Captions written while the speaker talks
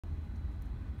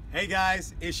Hey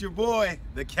guys, it's your boy,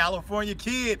 the California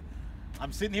Kid.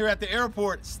 I'm sitting here at the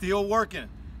airport, still working,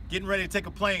 getting ready to take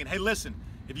a plane. Hey listen,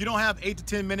 if you don't have 8 to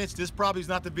 10 minutes, this probably is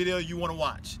not the video you want to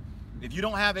watch. If you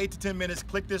don't have 8 to 10 minutes,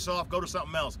 click this off, go to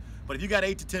something else. But if you got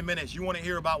 8 to 10 minutes, you want to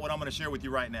hear about what I'm going to share with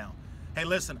you right now. Hey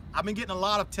listen, I've been getting a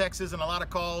lot of texts and a lot of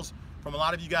calls from a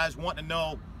lot of you guys wanting to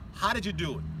know, how did you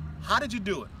do it? How did you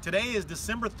do it? Today is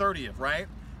December 30th, right?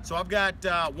 So I've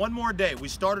got one more day. We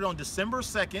started on December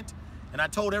 2nd. And I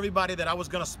told everybody that I was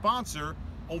gonna sponsor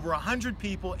over 100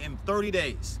 people in 30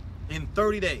 days. In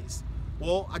 30 days.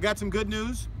 Well, I got some good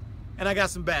news and I got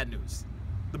some bad news.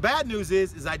 The bad news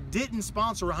is I didn't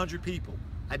sponsor 100 people.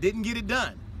 I didn't get it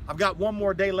done. I've got one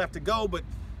more day left to go, but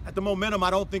at the momentum, I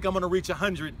don't think I'm gonna reach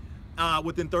 100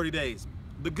 within 30 days.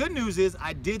 The good news is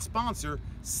I did sponsor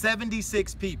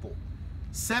 76 people.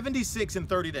 76 in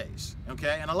 30 days,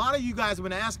 okay? And a lot of you guys have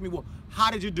been asking me, well,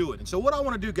 how did you do it? And so what I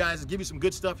want to do, guys, is give you some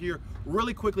good stuff here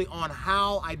really quickly on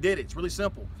how I did it. It's really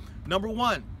simple. Number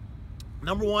one,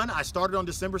 I started on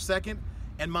December 2nd,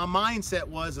 and my mindset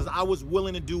was I was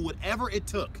willing to do whatever it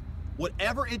took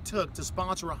to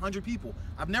sponsor 100 people.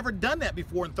 I've never done that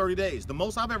before in 30 days. The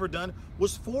most I've ever done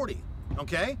was 40.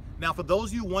 Okay? Now, for those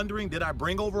of you wondering, did I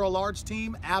bring over a large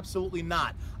team? Absolutely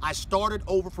not. I started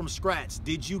over from scratch.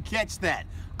 Did you catch that?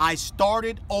 I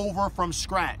started over from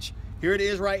scratch. Here it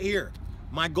is right here.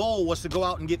 My goal was to go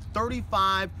out and get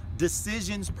 35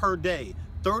 decisions per day.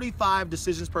 35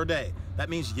 decisions per day. That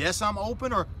means yes, I'm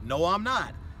open, or no, I'm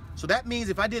not. So that means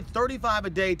if I did 35 a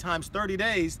day times 30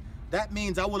 days, that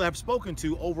means I would have spoken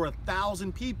to over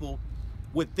 1,000 people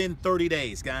within 30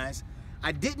 days, guys.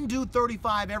 I didn't do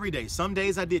 35 every day. Some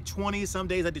days I did 20, some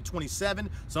days I did 27,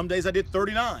 some days I did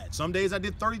 39, some days I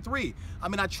did 33. I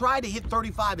mean, I tried to hit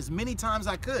 35 as many times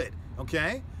as I could,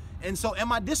 okay? And so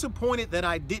am I disappointed that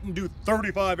I didn't do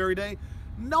 35 every day?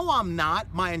 No, I'm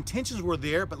not. My intentions were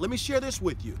there, but let me share this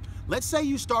with you. Let's say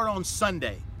you start on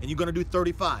Sunday and you're gonna do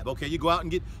 35, okay? You go out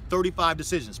and get 35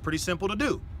 decisions. Pretty simple to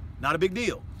do, not a big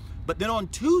deal. But then on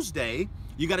Tuesday,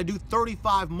 you got to do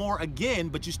 35 more again,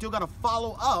 but you still got to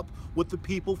follow up with the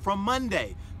people from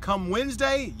Monday. Come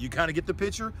Wednesday, you kind of get the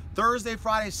picture. Thursday,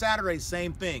 Friday, Saturday,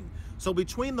 same thing. So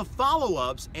between the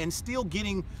follow-ups and still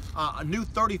getting a new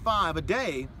 35 a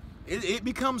day, it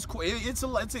becomes, it's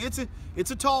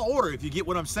a tall order, if you get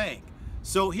what I'm saying.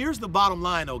 So here's the bottom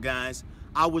line though, guys.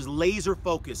 I was laser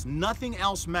focused. Nothing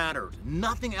else mattered.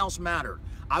 Nothing else mattered.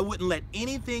 I wouldn't let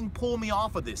anything pull me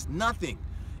off of this. Nothing.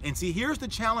 And see, here's the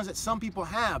challenge that some people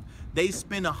have. They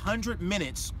spend 100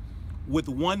 minutes with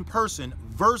one person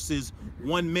versus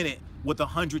 1 minute with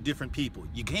 100 different people.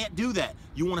 You can't do that.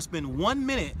 You want to spend 1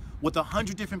 minute with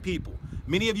 100 different people.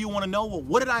 Many of you want to know, well,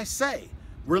 what did I say?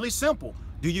 Really simple.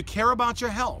 Do you care about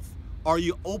your health? Are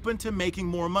you open to making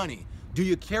more money? Do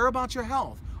you care about your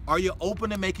health? Are you open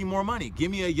to making more money?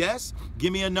 Give me a yes,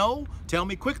 give me a no. Tell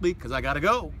me quickly, because I got to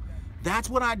go.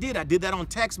 That's what I did. I did that on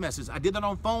text message. I did that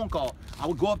on phone call. I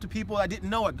would go up to people I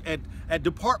didn't know at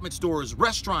department stores,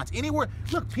 restaurants, anywhere.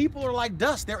 Look, people are like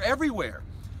dust. They're everywhere.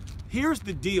 Here's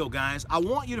the deal, guys. I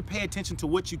want you to pay attention to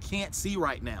what you can't see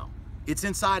right now. It's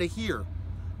inside of here.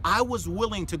 I was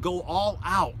willing to go all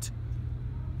out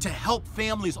to help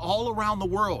families all around the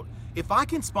world. If I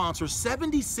can sponsor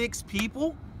 76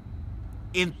 people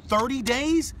in 30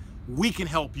 days, we can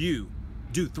help you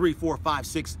do 3, 4, 5,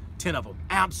 6, 10 of them.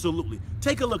 Absolutely.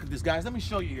 Take a look at this, guys. Let me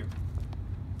show you here.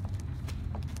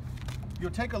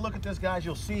 You'll take a look at this, guys.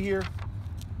 You'll see here.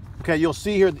 Okay, you'll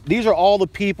see here. These are all the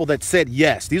people that said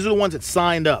yes. These are the ones that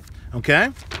signed up. Okay.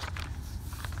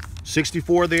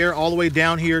 64 there, all the way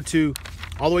down here to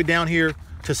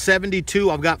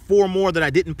 72. I've got 4 more that I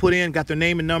didn't put in. Got their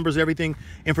name and numbers, everything.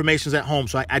 Information's at home.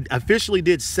 So I officially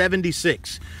did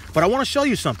 76. But I want to show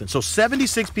you something. So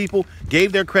 76 people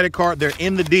gave their credit card. They're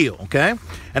in the deal, okay?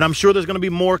 And I'm sure there's going to be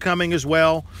more coming as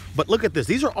well. But look at this.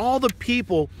 These are all the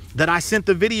people that I sent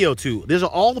the video to. These are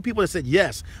all the people that said,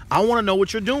 yes, I want to know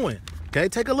what you're doing. Okay,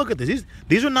 take a look at this.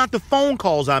 These are not the phone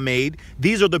calls I made.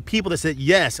 These are the people that said,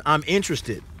 yes, I'm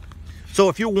interested. So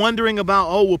if you're wondering about,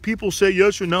 oh, will people say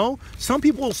yes or no? Some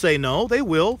people will say no, they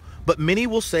will, but many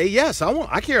will say yes.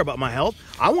 I care about my health.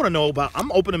 I want to know about, I'm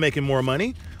open to making more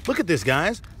money. Look at this,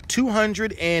 guys,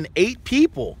 208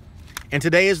 people. And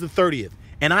today is the 30th.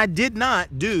 And I did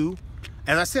not do,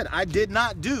 as I said, I did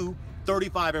not do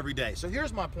 35 every day. So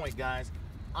here's my point, guys.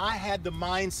 I had the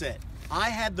mindset. I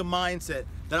had the mindset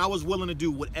that I was willing to do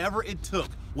whatever it took,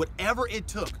 whatever it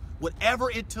took,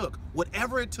 whatever it took,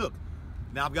 whatever it took.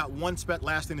 Now, I've got one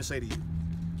last thing to say to you.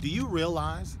 Do you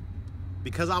realize,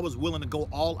 because I was willing to go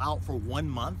all out for 1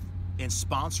 month and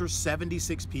sponsor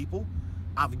 76 people,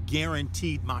 I've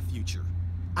guaranteed my future.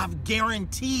 I've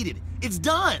guaranteed it. It's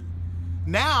done.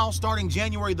 Now, starting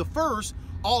January the 1st,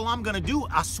 all I'm gonna do,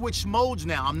 I switch modes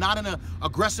now. I'm not in an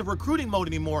aggressive recruiting mode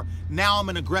anymore. Now I'm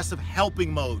in aggressive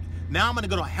helping mode. Now I'm gonna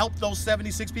go to help those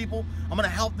 76 people. I'm gonna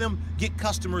help them get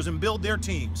customers and build their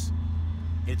teams.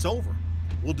 It's over.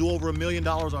 We'll do over $1 million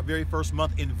our very first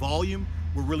month in volume.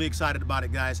 We're really excited about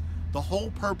it, guys. The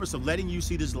whole purpose of letting you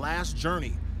see this last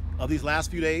journey of these last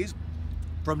few days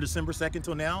from December 2nd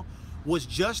till now was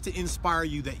just to inspire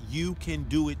you that you can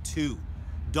do it too.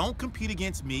 Don't compete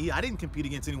against me. I didn't compete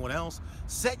against anyone else.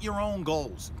 Set your own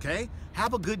goals, okay?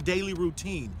 Have a good daily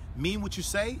routine. Mean what you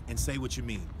say and say what you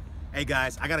mean. Hey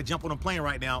guys, I gotta jump on a plane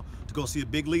right now to go see a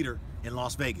big leader in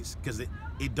Las Vegas because it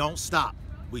don't stop.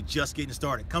 We just getting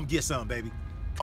started. Come get some, baby.